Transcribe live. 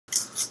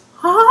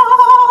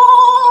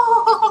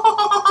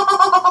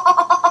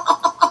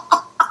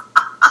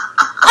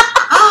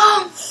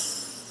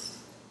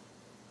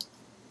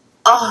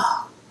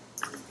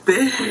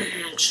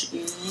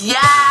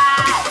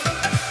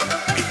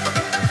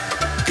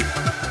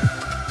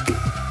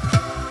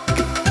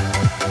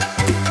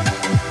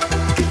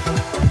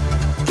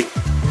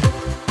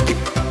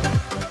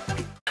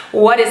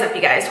What is up,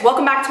 you guys?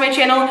 Welcome back to my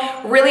channel.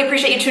 Really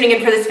appreciate you tuning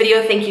in for this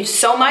video. Thank you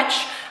so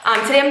much.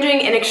 Today I'm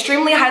doing an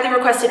extremely highly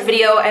requested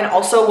video and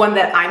also one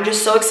that I'm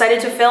just so excited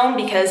to film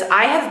because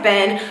I have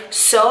been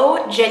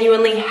so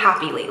genuinely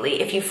happy lately.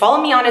 If you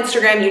follow me on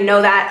Instagram, you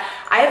know that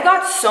I have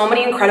got so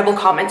many incredible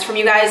comments from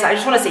you guys. I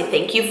just want to say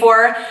thank you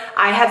for.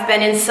 I have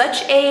been in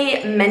such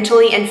a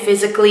mentally and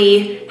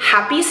physically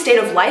happy state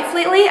of life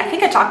lately. I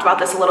think I talked about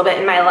this a little bit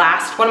in one of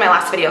my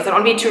last videos. I don't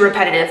want to be too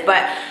repetitive,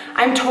 but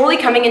I'm totally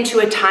coming into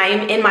a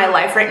time in my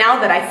life right now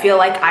that I feel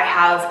like I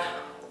have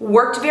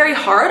worked very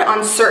hard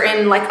on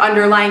certain like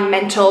underlying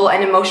mental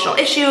and emotional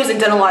issues and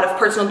done a lot of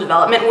personal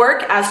development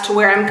work as to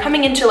where I'm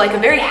coming into like a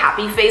very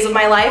happy phase of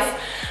my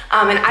life.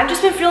 And I've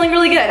just been feeling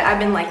really good. I've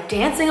been like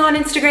dancing on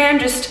Instagram,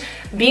 just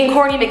being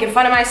corny, making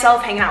fun of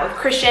myself, hanging out with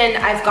Christian.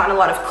 I've gotten a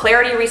lot of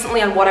clarity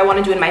recently on what I want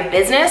to do in my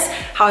business,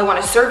 how I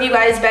want to serve you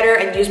guys better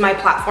and use my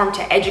platform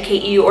to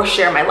educate you or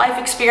share my life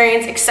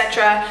experience,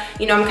 etc.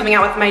 You know, I'm coming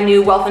out with my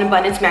new Wealth and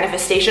Abundance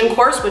Manifestation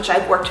course, which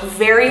I've worked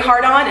very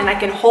hard on, and I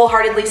can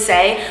wholeheartedly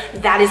say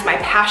that is my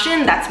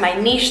passion, that's my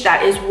niche,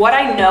 that is what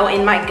I know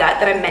in my gut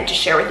that I'm meant to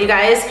share with you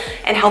guys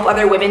and help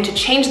other women to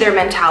change their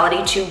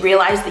mentality to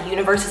realize the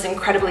universe is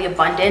incredibly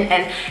abundant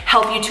and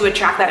help you to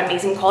attract that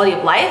amazing quality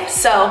of life.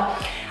 So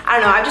I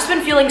don't know, I've just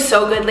been feeling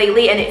so good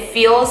lately and it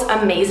feels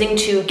amazing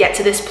to get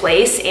to this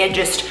place and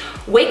just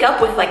wake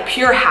up with like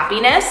pure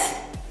happiness.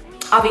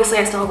 Obviously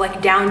I still have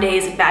like down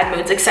days and bad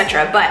moods,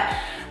 etc. But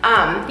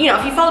you know,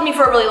 if you followed me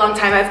for a really long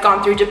time, I've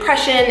gone through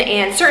depression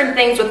and certain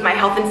things with my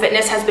health and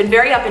fitness has been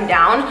very up and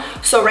down.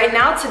 So right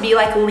now to be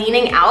like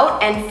leaning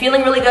out and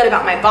feeling really good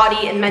about my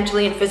body and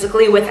mentally and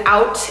physically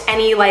without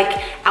any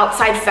like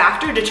outside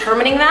factor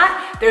determining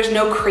that, there's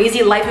no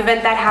crazy life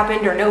event that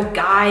happened or no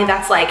guy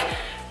that's like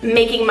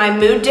making my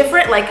mood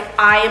different. Like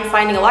I am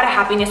finding a lot of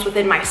happiness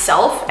within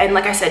myself, and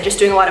like I said, just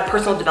doing a lot of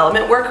personal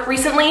development work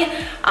recently,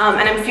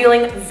 and I'm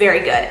feeling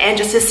very good. And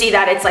just to see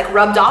that it's like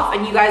rubbed off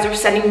and you guys are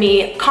sending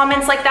me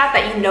comments like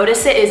that you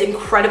notice it is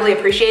incredibly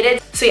appreciated.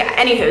 So yeah,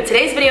 anywho,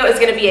 today's video is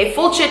gonna be a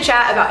full chit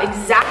chat about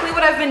exactly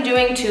what I've been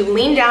doing to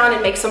lean down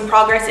and make some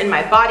progress in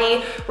my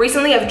body.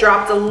 Recently I've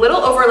dropped a little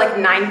over like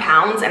 9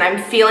 pounds and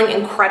I'm feeling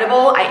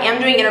incredible. I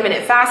am doing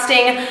intermittent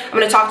fasting. I'm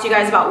gonna talk to you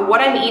guys about what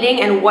I'm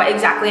eating and what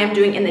exactly I'm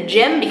doing in the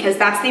gym, because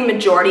that's the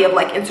majority of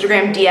like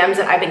Instagram DMs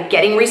that I've been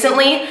getting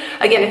recently.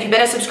 Again, if you've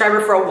been a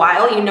subscriber for a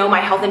while, you know my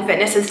health and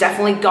fitness has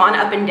definitely gone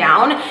up and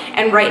down.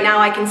 And right now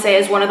I can say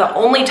is one of the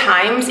only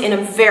times in a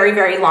very,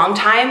 very long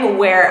time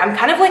where I'm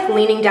kind of like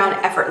leaning down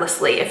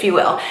effortlessly, if you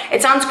will.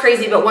 It sounds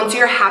crazy, but once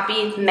you're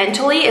happy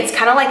mentally, it's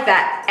kind of like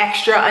that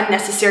extra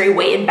unnecessary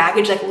weight and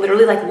baggage like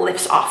literally like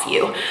lifts off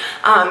you.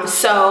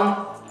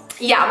 So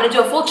yeah, I'm gonna do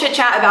a full chit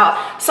chat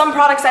about some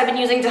products I've been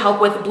using to help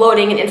with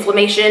bloating and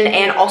inflammation,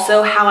 and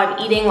also how I'm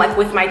eating like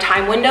with my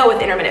time window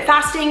with intermittent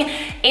fasting.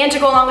 And to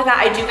go along with that,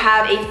 I do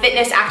have a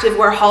fitness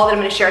activewear haul that I'm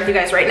gonna share with you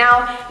guys right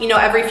now. You know,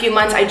 every few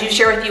months I do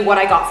share with you what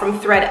I got from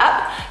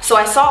ThredUp. So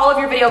I saw all of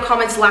your video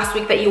comments last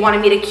week that you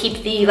wanted me to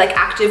keep the like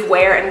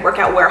activewear and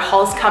workout wear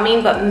hauls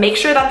coming, but make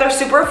sure that they're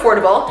super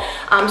affordable.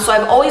 So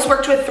I've always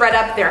worked with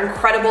ThredUp. They're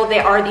incredible. They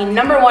are the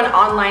 #1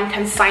 online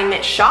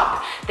consignment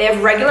shop. They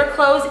have regular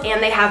clothes and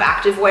they have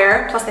activewear.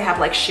 Plus they have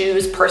like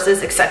shoes,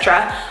 purses,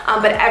 etc.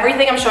 But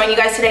everything I'm showing you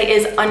guys today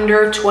is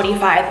under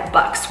 25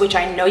 bucks, which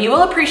I know you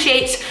will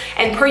appreciate.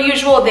 And per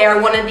usual, they're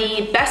one of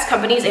the best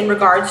companies in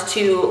regards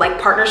to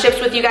like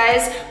partnerships with you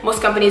guys.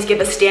 Most companies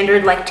give a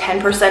standard like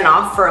 10%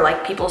 off for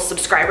like people's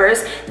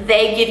subscribers.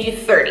 They give you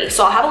 30.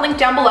 So I'll have a link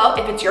down below.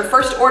 If it's your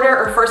first order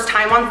or first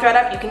time on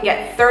ThredUp, you can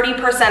get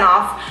 30%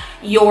 off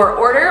your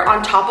order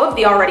on top of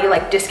the already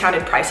like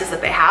discounted prices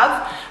that they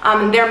have.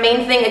 Their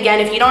main thing, again,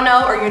 if you don't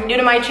know or you're new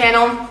to my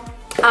channel,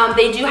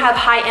 they do have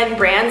high-end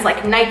brands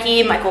like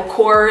Nike, Michael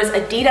Kors,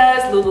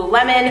 Adidas,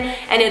 Lululemon,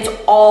 and it's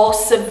all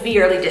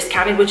severely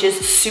discounted, which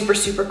is super,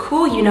 super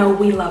cool. You know,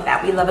 we love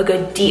that. We love a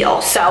good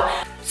deal. So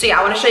yeah,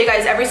 I want to show you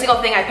guys every single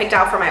thing I picked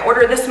out for my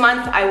order this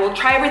month. I will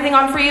try everything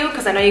on for you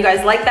because I know you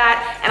guys like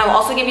that. And I'll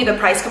also give you the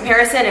price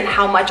comparison and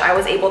how much I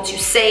was able to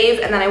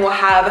save. And then I will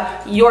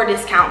have your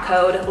discount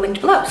code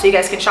linked below so you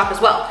guys can shop as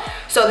well.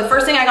 So the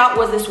first thing I got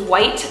was this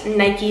white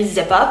Nike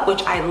zip up,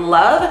 which I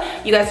love.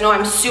 You guys know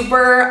I'm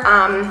super,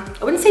 I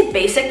wouldn't say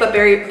basic, but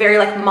very, very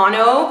like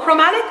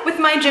monochromatic with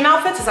my gym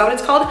outfits. Is that what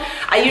it's called?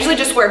 I usually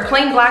just wear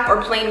plain black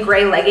or plain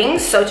gray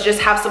leggings. So to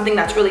just have something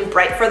that's really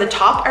bright for the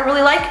top, I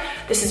really like.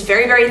 This is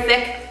very, very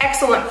thick,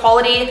 excellent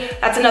quality.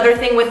 That's another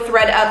thing with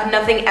ThredUp.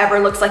 Nothing ever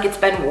looks like it's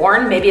been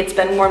worn. Maybe it's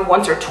been worn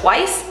once or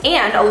twice.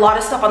 And a lot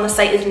of stuff on the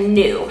site is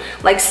new.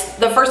 Like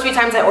the first few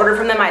times I ordered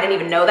from them, I didn't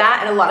even know that.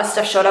 And a lot of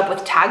stuff showed up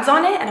with tags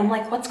on it. And I'm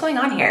like, what's going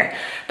on here?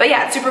 But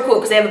yeah, it's super cool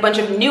because they have a bunch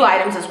of new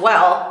items as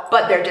well,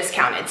 but they're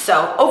discounted.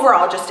 So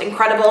overall, just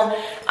incredible.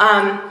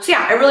 So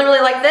yeah, I really,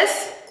 really like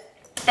this.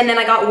 And then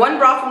I got one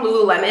bra from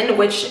Lululemon,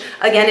 which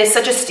again is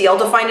such a steal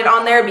to find it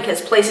on there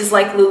because places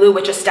like Lulu,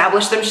 which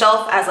establish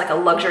themselves as like a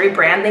luxury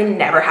brand, they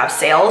never have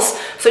sales.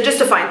 So just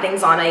to find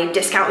things on a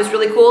discount was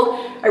really cool.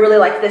 I really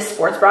like this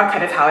sports bra,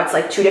 kind of how it's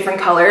like 2 different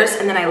colors.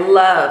 And then I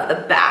love the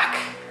back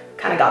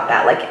kind of got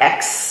that like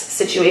X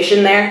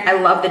situation there. I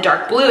love the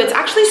dark blue. It's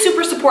actually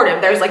super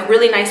supportive. There's like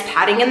really nice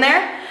padding in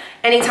there.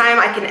 Anytime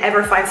I can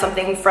ever find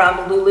something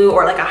from Lulu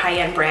or like a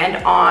high-end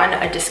brand on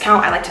a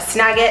discount, I like to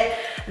snag it.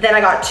 Then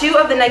I got 2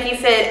 of the Nike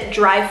Fit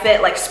Dry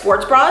Fit like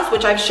sports bras,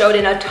 which I've showed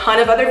in a ton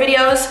of other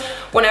videos.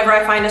 Whenever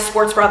I find a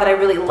sports bra that I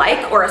really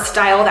like or a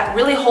style that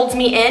really holds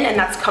me in and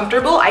that's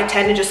comfortable, I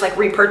tend to just like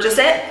repurchase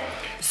it.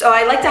 So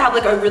I like to have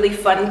like a really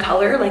fun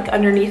color like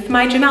underneath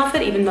my gym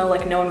outfit, even though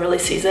like no one really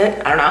sees it.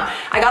 I don't know.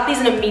 I got these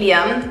in a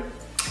medium.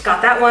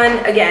 Got that one.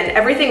 Again,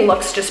 everything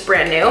looks just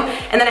brand new.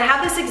 And then I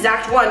have this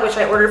exact one, which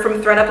I ordered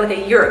from ThredUp like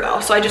a year ago.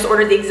 So I just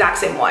ordered the exact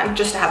same one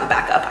just to have a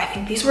backup. I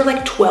think these were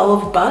like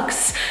 12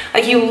 bucks.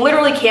 Like you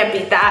literally can't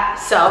beat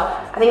that. So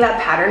I think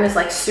that pattern is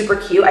like super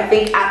cute. I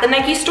think at the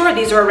Nike store,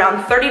 these are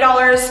around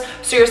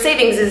 $30. So your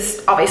savings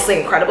is obviously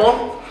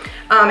incredible.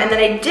 And then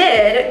I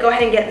did go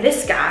ahead and get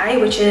this guy,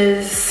 which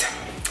is,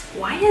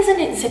 why isn't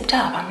it zipped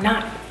up? I'm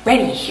not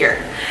ready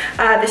here.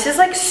 This is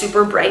like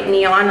super bright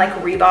neon, like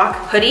Reebok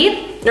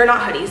hoodie. They're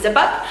not hoodie, zip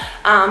up.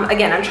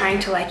 Again, I'm trying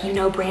to like, you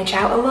know, branch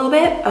out a little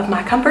bit of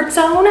my comfort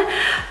zone.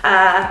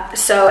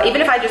 So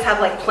even if I just have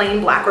like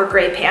plain black or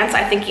gray pants,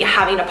 I think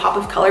having a pop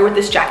of color with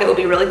this jacket would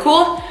be really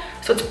cool.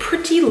 So it's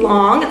pretty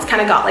long. It's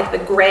kind of got like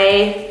the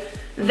gray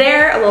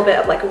there, a little bit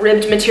of like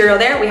ribbed material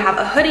there. We have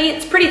a hoodie.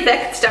 It's pretty thick.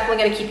 It's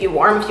definitely gonna keep you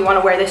warm if you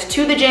wanna wear this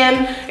to the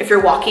gym, if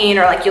you're walking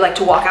or like you like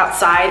to walk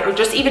outside or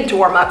just even to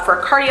warm up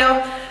for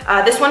cardio.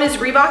 This one is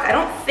Reebok. I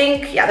don't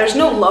think, yeah, there's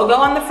no logo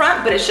on the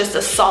front, but it's just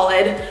a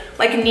solid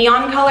like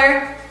neon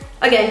color.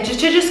 Again,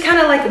 just kind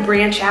of like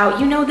branch out.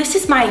 You know, this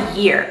is my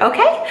year,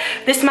 okay?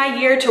 This is my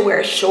year to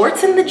wear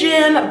shorts in the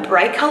gym,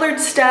 bright colored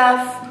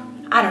stuff.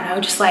 I don't know,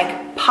 just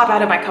like pop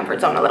out of my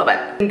comfort zone a little bit.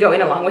 And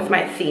going along with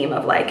my theme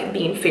of like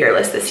being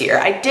fearless this year.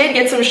 I did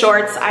get some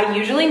shorts. I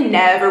usually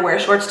never wear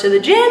shorts to the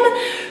gym,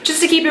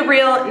 just to keep it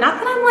real.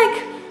 Not that I'm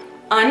like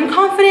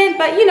unconfident,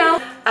 but you know,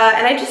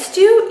 and I just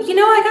do, you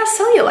know, I got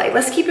cellulite,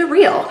 let's keep it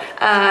real.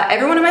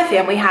 Everyone in my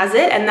family has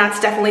it, and that's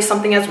definitely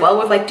something as well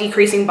with like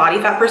decreasing body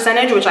fat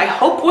percentage, which I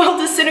hope will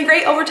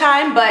disintegrate over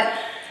time, but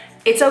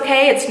it's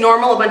okay, it's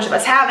normal, a bunch of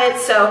us have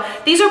it. So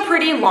these are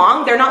pretty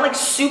long, they're not like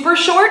super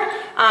short,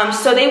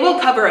 so they will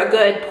cover a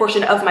good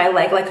portion of my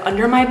leg, like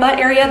under my butt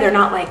area. They're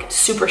not like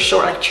super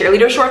short, like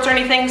cheerleader shorts or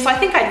anything, so I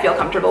think I'd feel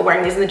comfortable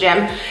wearing these in the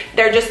gym.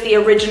 They're just the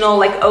original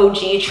like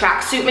OG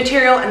tracksuit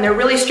material, and they're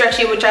really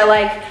stretchy, which I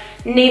like.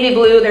 Navy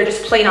blue, they're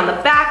just plain on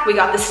the back. We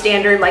got the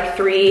standard like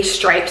 3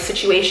 stripe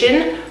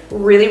situation.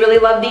 Really, really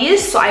love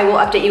these. So I will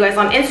update you guys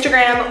on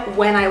Instagram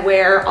when I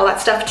wear all that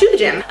stuff to the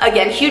gym.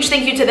 Again, huge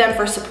thank you to them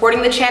for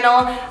supporting the channel.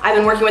 I've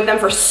been working with them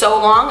for so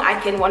long. I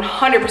can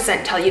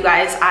 100% tell you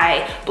guys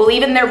I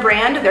believe in their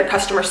brand. Their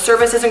customer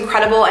service is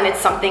incredible, and it's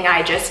something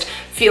I just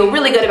feel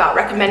really good about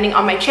recommending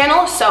on my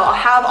channel. So I'll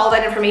have all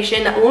that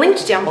information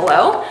linked down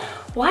below.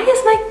 Why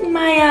is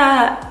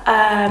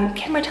my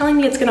camera telling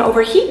me it's gonna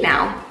overheat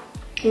now?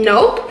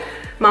 Nope.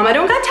 Mom, I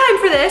don't got time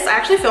for this. I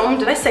actually filmed,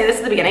 did I say this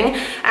at the beginning?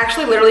 I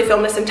actually literally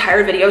filmed this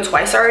entire video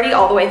twice already,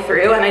 all the way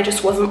through, and I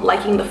just wasn't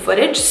liking the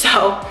footage.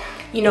 So,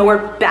 you know,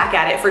 we're back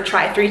at it for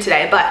try 3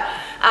 today. But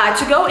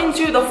to go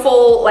into the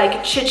full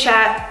like chit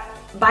chat,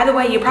 by the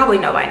way, you probably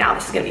know by now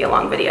this is gonna be a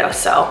long video,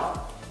 so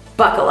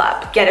buckle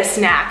up, get a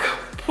snack,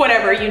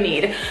 whatever you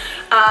need.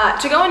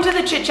 To go into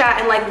the chit chat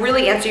and like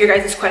really answer your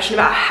guys' question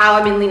about how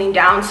I've been leaning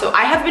down. So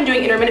I have been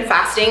doing intermittent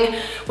fasting,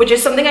 which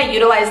is something I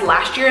utilized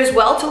last year as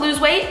well to lose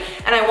weight.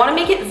 And I wanna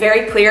make it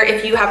very clear,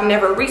 if you have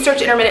never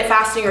researched intermittent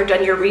fasting or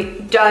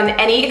done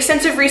any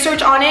extensive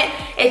research on it,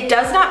 it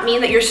does not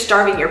mean that you're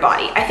starving your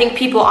body. I think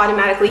people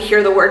automatically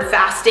hear the word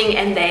fasting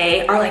and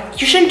they are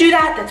like, you shouldn't do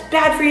that, that's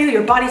bad for you,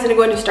 your body's gonna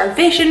go into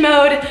starvation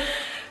mode.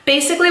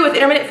 Basically, with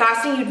intermittent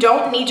fasting, you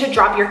don't need to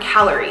drop your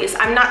calories.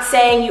 I'm not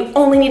saying you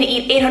only need to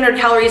eat 800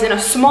 calories in a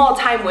small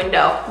time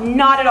window.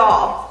 Not at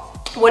all.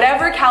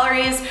 Whatever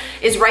calories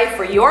is right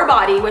for your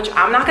body, which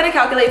I'm not gonna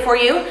calculate for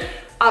you.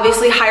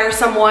 Obviously, hire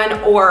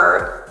someone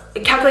or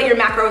calculate your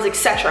macros,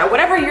 etc.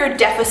 Whatever your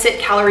deficit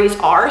calories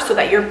are, so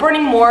that you're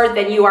burning more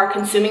than you are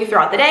consuming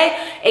throughout the day,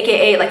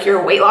 aka like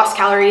your weight loss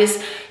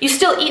calories. You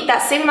still eat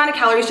that same amount of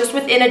calories, just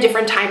within a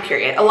different time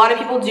period. A lot of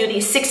people do the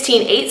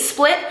 16-8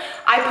 split.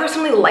 I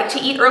personally like to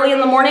eat early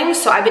in the morning,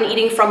 so I've been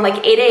eating from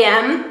like 8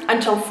 a.m.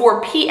 until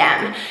 4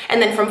 p.m.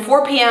 And then from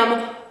 4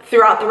 p.m.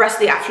 throughout the rest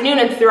of the afternoon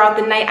and throughout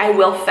the night, I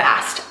will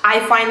fast. I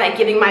find that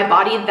giving my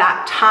body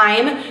that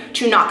time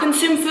to not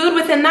consume food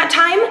within that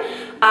time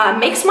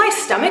makes my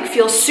stomach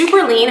feel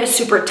super lean,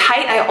 super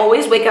tight. I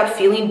always wake up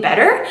feeling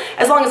better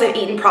as long as I've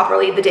eaten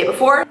properly the day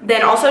before.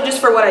 Then also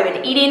just for what I've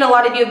been eating, a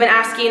lot of you have been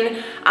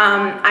asking,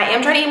 I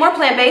am trying to eat more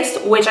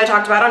plant-based, which I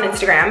talked about on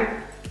Instagram.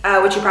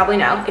 Which you probably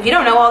know. If you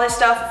don't know all this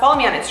stuff, follow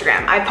me on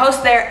Instagram. I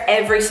post there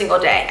every single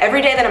day.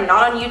 Every day that I'm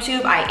not on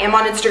YouTube, I am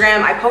on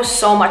Instagram. I post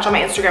so much on my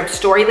Instagram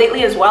story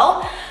lately as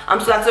well.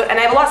 So that's and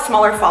I have a lot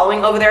smaller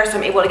following over there, so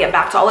I'm able to get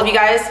back to all of you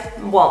guys.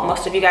 Well,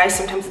 most of you guys.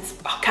 Sometimes it's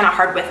kind of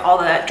hard with all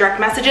the direct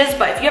messages,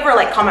 but if you ever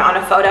like comment on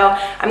a photo,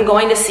 I'm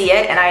going to see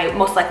it, and I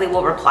most likely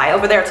will reply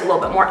over there. It's a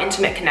little bit more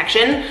intimate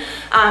connection.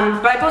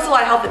 But I post a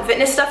lot of health and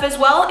fitness stuff as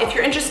well. If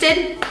you're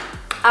interested,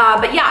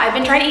 But yeah, I've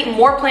been trying to eat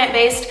more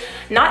plant-based.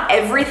 Not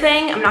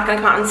everything. I'm not gonna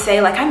come out and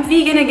say like I'm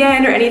vegan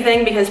again or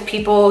anything, because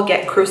people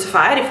get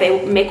crucified if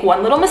they make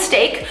one little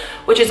mistake,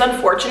 which is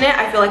unfortunate.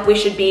 I feel like we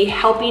should be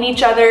helping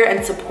each other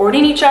and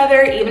supporting each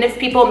other, even if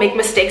people make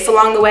mistakes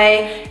along the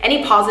way.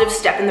 Any positive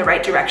step in the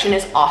right direction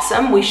is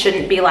awesome. We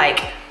shouldn't be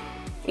like,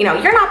 you know,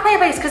 you're not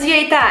plant-based because you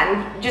ate that,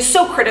 and just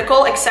so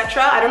critical,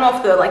 etc. I don't know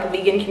if the like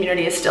vegan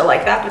community is still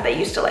like that, but they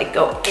used to like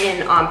go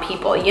in on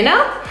people, you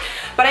know?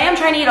 But I am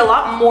trying to eat a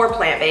lot more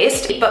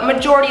plant-based, but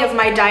majority of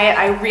my diet,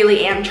 I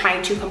really am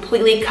trying to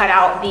completely cut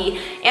out the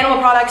animal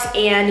products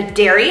and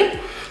dairy.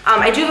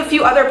 I do have a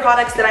few other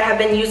products that I have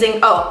been using.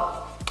 Oh,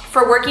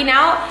 for working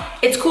out,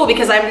 it's cool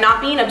because I'm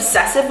not being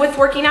obsessive with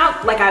working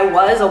out like I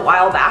was a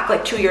while back.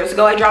 Like 2 years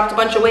ago, I dropped a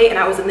bunch of weight and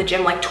I was in the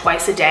gym like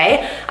twice a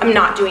day. I'm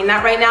not doing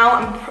that right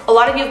now. A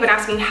lot of you have been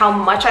asking how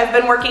much I've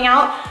been working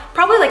out.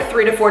 Probably like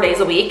 3 to 4 days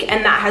a week,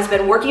 and that has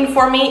been working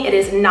for me. It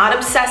is not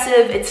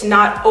obsessive. It's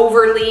not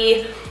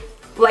overly,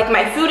 like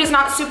my food is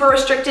not super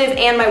restrictive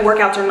and my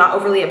workouts are not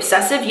overly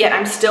obsessive, yet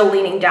I'm still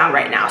leaning down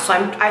right now. So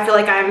I feel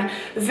like I'm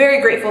very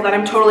grateful that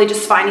I'm totally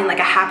just finding like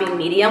a happy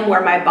medium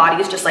where my body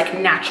is just like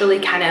naturally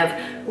kind of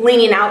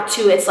leaning out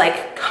to its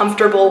like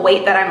comfortable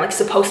weight that I'm like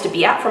supposed to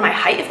be at for my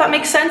height, if that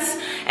makes sense.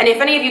 And if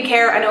any of you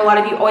care, I know a lot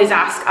of you always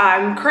ask,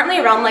 I'm currently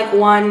around like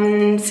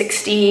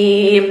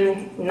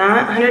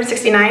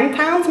 169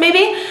 pounds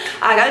maybe.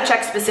 I gotta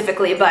check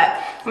specifically, but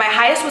my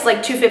highest was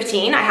like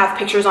 215. I have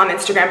pictures on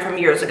Instagram from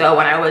years ago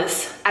when I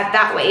was at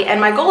that weight,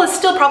 and my goal is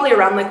still probably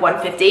around like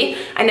 150.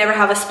 I never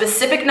have a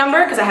specific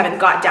number because I haven't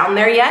got down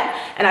there yet,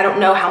 and I don't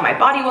know how my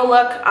body will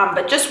look,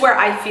 but just where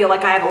I feel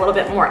like I have a little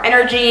bit more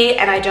energy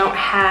and I don't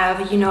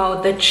have, you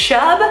know, the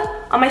chub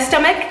on my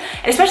stomach,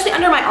 and especially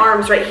under my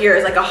arms right here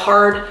is like a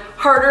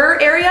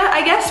harder area,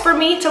 I guess, for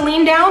me to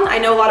lean down. I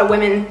know a lot of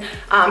women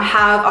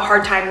have a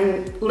hard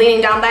time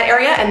leaning down that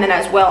area, and then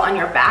as well on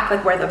your back,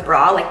 like where the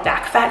bra, like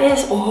back fat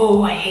is.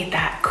 Oh, I hate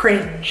that,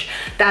 cringe.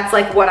 That's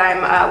like what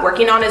I'm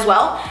working on as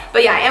well.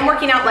 But yeah, I am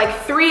working out like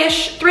 3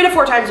 to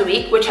 4 times a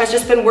week, which has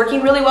just been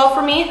working really well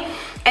for me.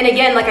 And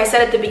again, like I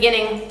said at the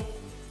beginning,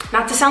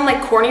 not to sound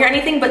like corny or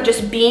anything, but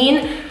just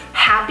being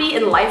happy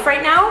in life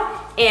right now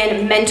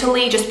and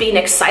mentally just being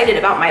excited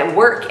about my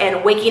work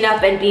and waking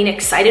up and being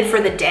excited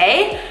for the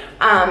day.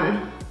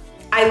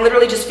 I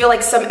literally just feel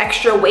like some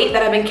extra weight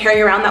that I've been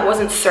carrying around that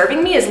wasn't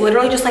serving me is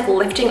literally just like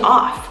lifting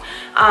off.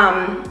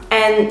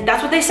 And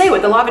that's what they say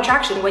with the law of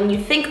attraction. When you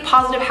think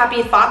positive,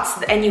 happy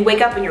thoughts and you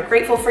wake up and you're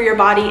grateful for your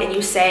body and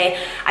you say,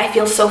 I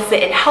feel so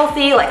fit and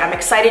healthy, like I'm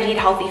excited to eat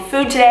healthy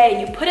food today,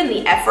 and you put in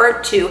the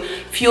effort to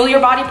fuel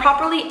your body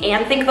properly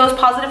and think those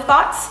positive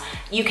thoughts,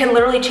 you can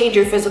literally change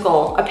your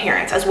physical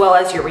appearance as well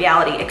as your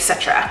reality,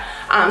 etc.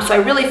 So I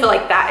really feel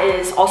like that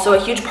is also a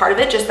huge part of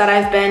it, just that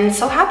I've been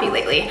so happy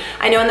lately.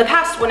 I know in the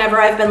past, whenever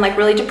I've been like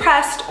really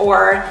depressed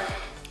or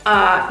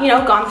you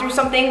know, gone through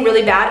something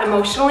really bad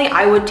emotionally,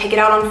 I would take it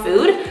out on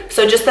food.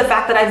 So just the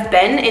fact that I've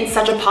been in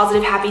such a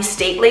positive, happy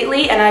state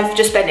lately, and I've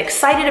just been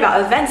excited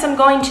about events I'm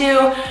going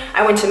to.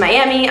 I went to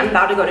Miami, I'm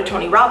about to go to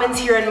Tony Robbins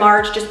here in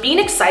March, just being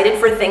excited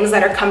for things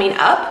that are coming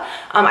up.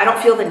 I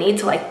don't feel the need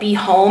to like be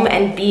home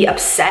and be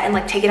upset and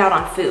like take it out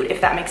on food,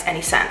 if that makes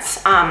any sense.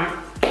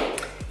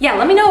 Yeah,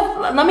 let me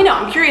know.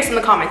 I'm curious in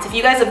the comments if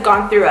you guys have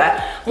gone through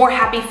a more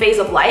happy phase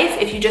of life,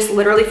 if you just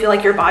literally feel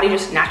like your body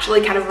just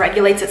naturally kind of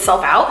regulates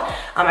itself out.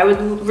 I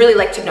would really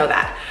like to know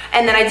that.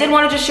 And then I did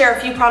want to just share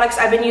a few products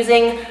I've been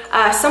using.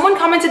 Someone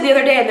commented the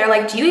other day and they're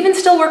like, do you even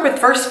still work with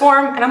First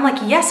Form? And I'm like,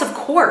 yes, of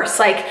course.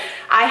 Like,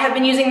 I have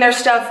been using their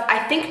stuff, I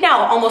think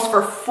now almost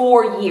for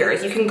 4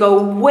 years. You can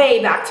go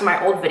way back to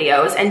my old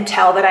videos and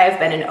tell that I have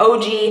been an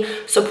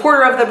OG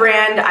supporter of the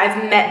brand.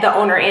 I've met the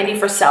owner, Andy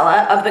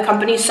Frisella, of the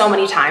company so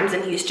many times,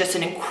 and he's just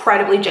an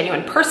incredibly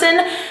genuine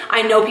person.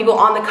 I know people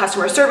on the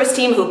customer service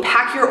team who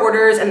pack your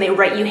orders and they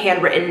write you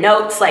handwritten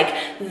notes. Like,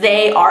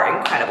 they are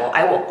incredible.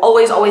 I will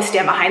always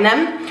stand behind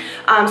them.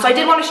 So I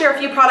did want to share a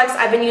few products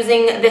I've been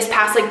using this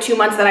past like 2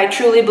 months that I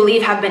truly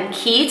believe have been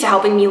key to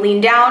helping me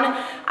lean down.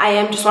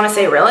 I just want to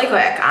say really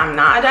quick, I'm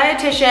not a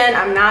dietitian,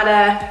 I'm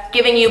not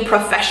giving you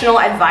professional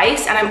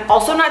advice, and I'm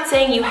also not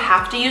saying you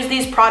have to use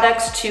these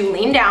products to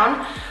lean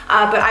down,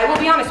 but I will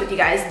be honest with you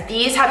guys,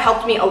 these have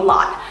helped me a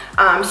lot.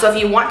 So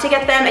if you want to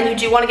get them and you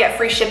do want to get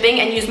free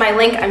shipping and use my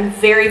link, I'm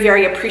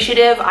very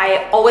appreciative.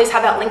 I always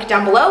have that link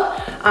down below.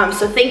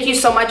 So thank you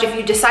so much if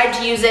you decide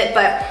to use it.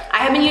 But I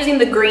have been using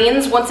the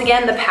greens once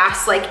again the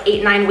past like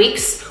 8-9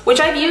 weeks, which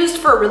I've used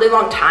for a really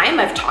long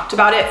time. I've talked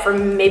about it for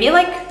maybe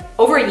like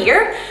over a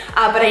year,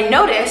 but I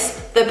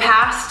noticed the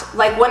past,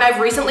 like when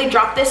I've recently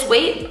dropped this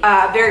weight,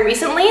 very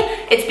recently,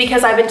 it's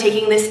because I've been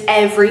taking this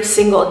every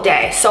single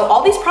day. So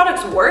all these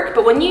products work,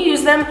 but when you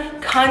use them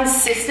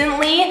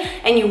consistently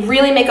and you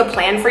really make a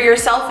plan for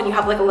yourself and you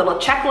have like a little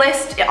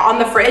checklist on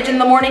the fridge in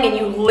the morning and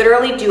you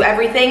literally do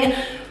everything,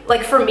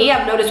 like for me,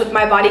 I've noticed with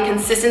my body,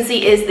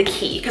 consistency is the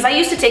key. Because I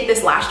used to take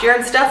this last year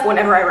and stuff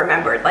whenever I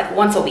remembered, like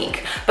once a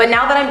week. But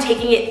now that I'm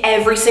taking it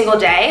every single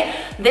day,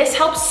 this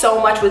helps so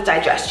much with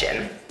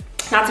digestion.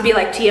 not to be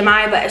like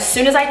TMI, but as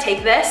soon as I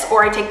take this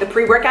or I take the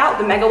pre-workout,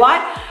 the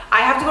Megawatt, I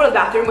have to go to the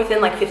bathroom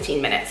within like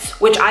 15 minutes,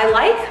 which I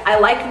like. I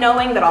like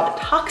knowing that all the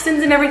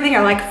toxins and everything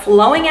are like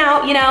flowing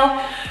out, you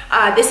know?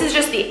 This is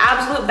just the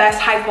absolute best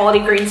high quality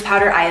greens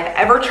powder I have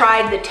ever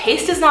tried. The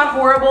taste is not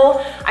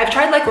horrible. I've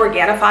tried like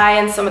Organifi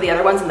and some of the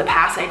other ones in the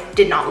past. I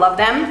did not love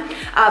them.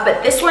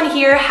 But this one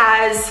here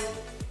has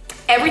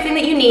everything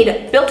that you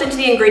need built into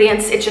the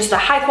ingredients. It's just a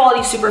high quality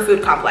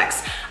superfood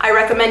complex. I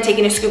recommend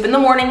taking a scoop in the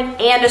morning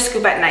and a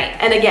scoop at night.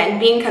 And again,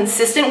 being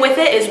consistent with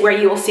it is where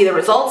you will see the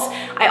results.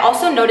 I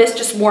also notice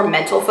just more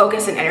mental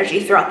focus and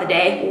energy throughout the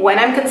day when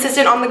I'm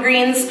consistent on the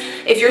greens.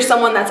 If you're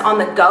someone that's on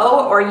the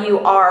go, or you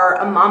are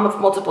a mom of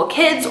multiple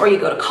kids, or you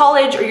go to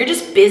college, or you're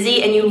just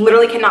busy and you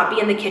literally cannot be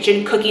in the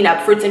kitchen cooking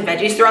up fruits and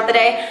veggies throughout the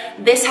day,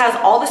 this has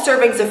all the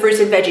servings of fruits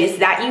and veggies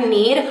that you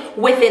need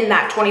within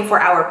that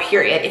 24-hour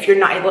period if you're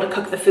not able to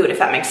cook the food, if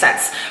that makes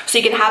sense. So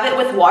you can have it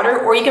with water,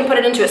 or you can put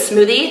it into a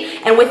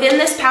smoothie. And within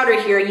this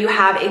powder here, you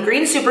have a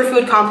green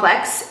superfood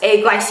complex,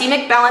 a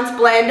glycemic balance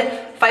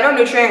blend,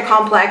 phytonutrient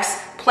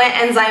complex, plant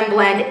enzyme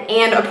blend,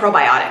 and a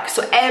probiotic.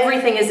 So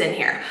everything is in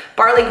here.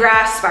 Barley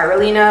grass,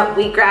 spirulina,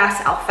 wheatgrass,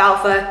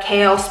 alfalfa,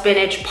 kale,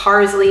 spinach,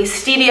 parsley,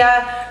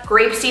 stevia,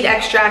 grapeseed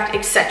extract,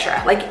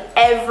 etc. Like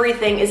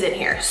everything is in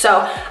here. So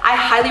I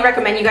highly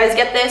recommend you guys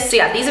get this. So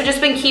yeah, these have just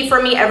been key for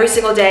me every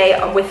single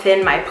day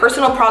within my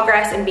personal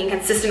progress and being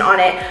consistent on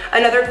it.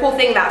 Another cool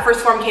thing that First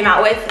Form came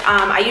out with,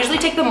 I usually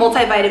take the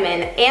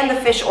multivitamin and the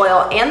fish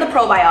oil and the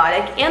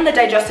probiotic and the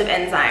digestive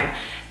enzyme.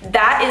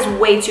 That is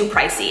way too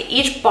pricey.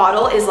 Each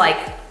bottle is like,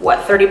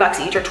 what, 30 bucks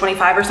each or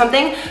 25 or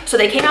something. So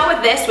they came out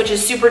with this, which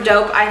is super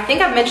dope. I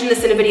think I've mentioned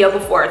this in a video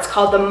before. It's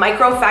called the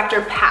Micro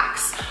Factor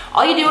Packs.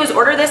 All you do is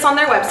order this on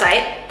their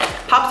website,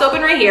 pops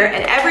open right here,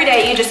 and every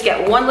day you just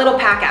get one little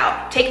pack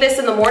out. Take this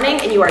in the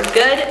morning and you are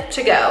good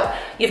to go.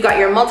 You've got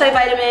your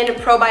multivitamin,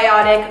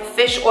 probiotic,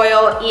 fish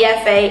oil,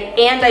 EFA,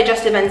 and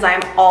digestive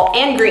enzyme,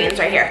 and greens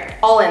right here,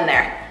 all in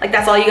there. Like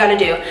that's all you gotta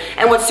do.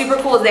 And what's super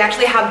cool is they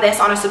actually have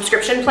this on a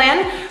subscription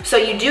plan. So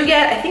you do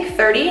get, I think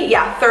 30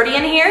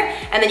 in here,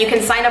 and then you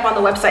can sign up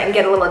on the website and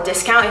get a little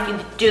discount if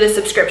you do the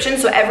subscription.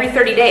 So every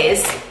 30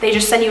 days, they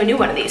just send you a new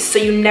one of these. So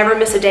you never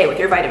miss a day with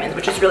your vitamins,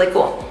 which is really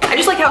cool. I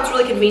just like how it's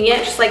really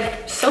convenient, just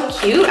like so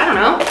cute, I don't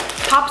know.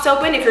 Pops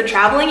open. If you're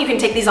traveling, you can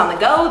take these on the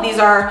go. These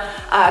are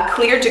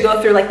cleared to go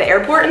through like the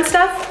airport and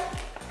stuff.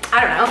 I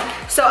don't know.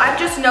 So I've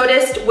just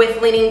noticed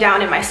with leaning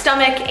down in my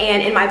stomach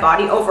and in my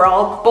body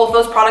overall, both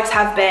those products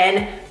have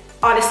been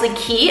honestly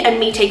key and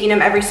me taking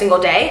them every single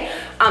day.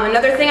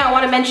 Another thing I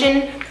want to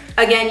mention,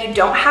 again, you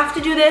don't have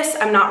to do this.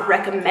 I'm not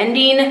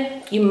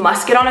recommending you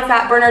must get on a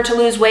fat burner to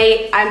lose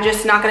weight. I'm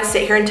just not gonna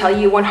sit here and tell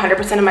you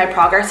 100% of my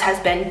progress has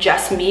been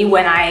just me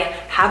when I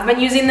have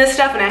been using this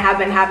stuff and I have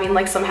been having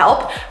like some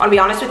help. I wanna be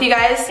honest with you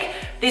guys.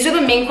 These are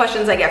the main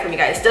questions I get from you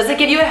guys. Does it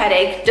give you a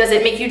headache? Does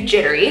it make you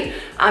jittery?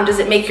 Does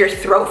it make your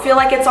throat feel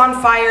like it's on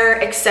fire,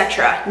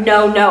 etc.?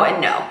 No, no,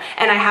 and no.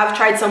 And I have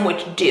tried some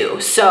which do.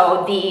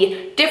 So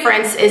the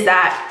difference is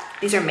that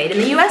these are made in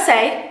the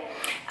USA,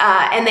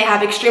 and they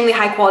have extremely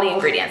high quality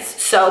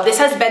ingredients. So this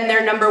has been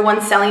their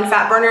 #1 selling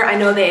fat burner. I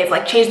know they've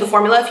like changed the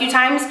formula a few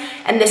times,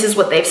 and this is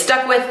what they've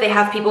stuck with. They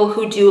have people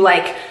who do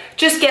like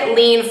just get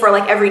lean for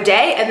like every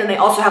day, and then they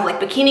also have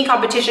like bikini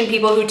competition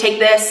people who take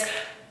this.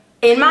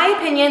 In my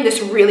opinion, this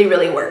really,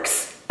 really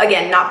works.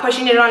 Again, not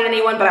pushing it on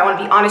anyone, but I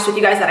wanna be honest with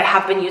you guys that I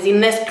have been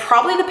using this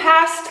probably the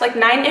past like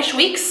 9-ish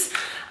weeks.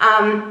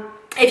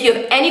 If you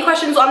have any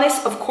questions on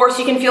this, of course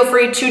you can feel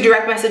free to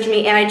direct message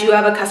me, and I do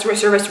have a customer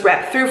service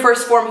rep through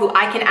First Form who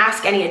I can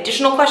ask any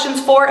additional questions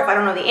for. If I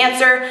don't know the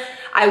answer,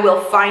 I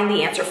will find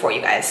the answer for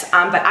you guys.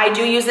 But I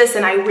do use this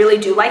and I really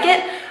do like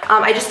it.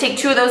 I just take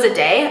 2 of those a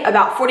day,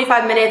 about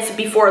 45 minutes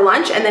before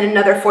lunch and then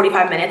another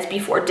 45 minutes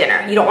before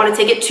dinner. You don't wanna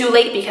take it too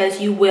late because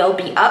you will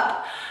be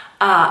up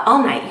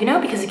all night, you know,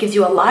 because it gives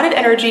you a lot of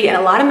energy and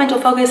a lot of mental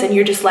focus and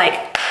you're just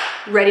like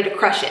ready to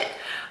crush it.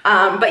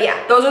 But yeah,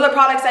 those are the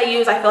products I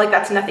use. I feel like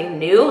that's nothing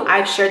new.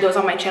 I've shared those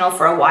on my channel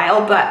for a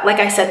while, but like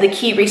I said, the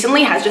key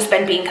recently has just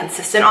been being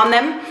consistent on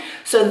them.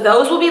 So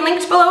those will be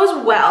linked below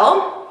as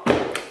well.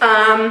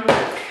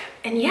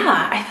 And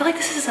yeah, I feel like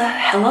this is a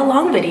hella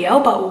long video,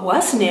 but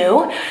what's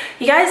new?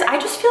 You guys, I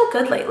just feel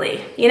good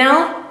lately, you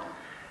know?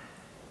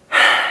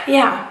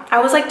 Yeah, I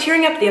was like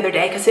tearing up the other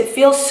day because it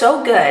feels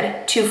so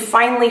good to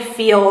finally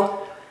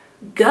feel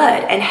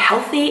good and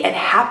healthy and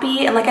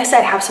happy, and like I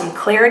said, have some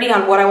clarity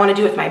on what I want to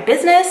do with my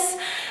business.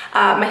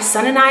 My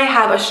son and I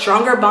have a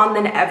stronger bond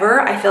than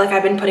ever. I feel like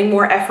I've been putting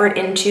more effort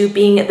into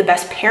being the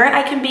best parent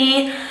I can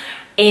be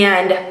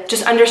and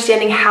just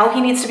understanding how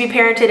he needs to be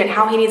parented and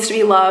how he needs to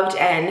be loved.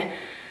 And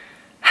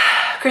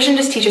Christian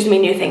just teaches me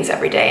new things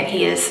every day, and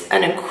he is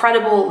an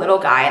incredible little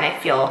guy, and I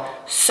feel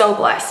so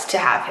blessed to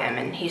have him.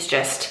 And he's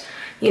just,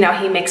 you know,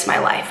 he makes my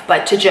life.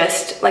 But to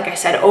just, like I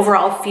said,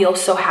 overall feel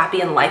so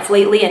happy in life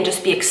lately and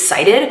just be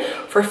excited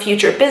for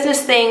future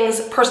business things,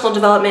 personal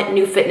development,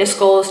 new fitness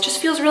goals. Just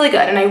feels really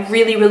good, and I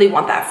really, really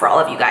want that for all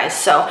of you guys.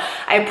 So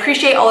I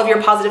appreciate all of your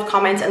positive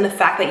comments and the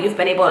fact that you've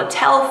been able to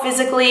tell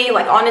physically,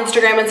 like on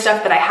Instagram and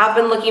stuff, that I have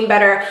been looking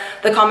better.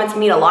 The comments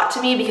mean a lot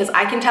to me because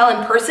I can tell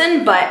in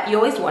person, but you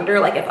always wonder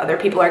like if other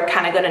people are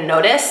kind of gonna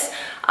notice.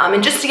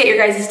 And just to get your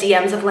guys'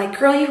 DMs of like,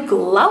 girl, you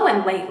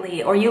glowing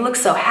lately, or you look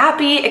so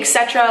happy,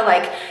 etc.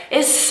 like,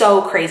 is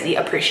so crazy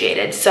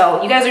appreciated.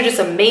 So you guys are just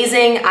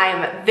amazing. I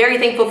am very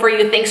thankful for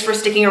you. Thanks for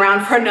sticking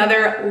around for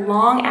another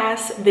long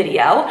ass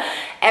video.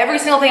 Every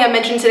single thing I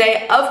mentioned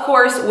today, of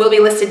course, will be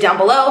listed down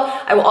below.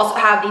 I will also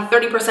have the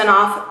 30%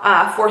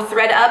 off for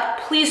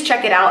ThreadUp. Please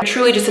check it out.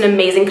 Truly just an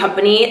amazing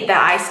company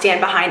that I stand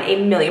behind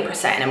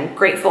 1,000,000%. And I'm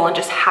grateful and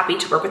just happy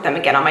to work with them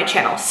again on my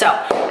channel. So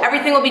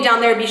everything will be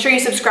down there. Be sure you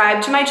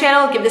subscribe to my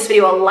channel. Give this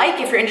video a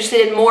like if you're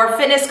interested in more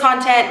fitness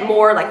content,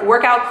 more like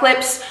workout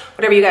clips,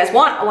 whatever you guys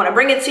want. I want to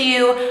bring it to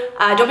you.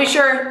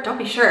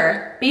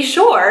 Be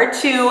sure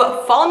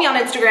to follow me on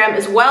Instagram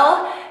as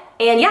well.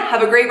 And yeah,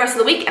 have a great rest of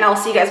the week, and I'll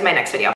see you guys in my next video.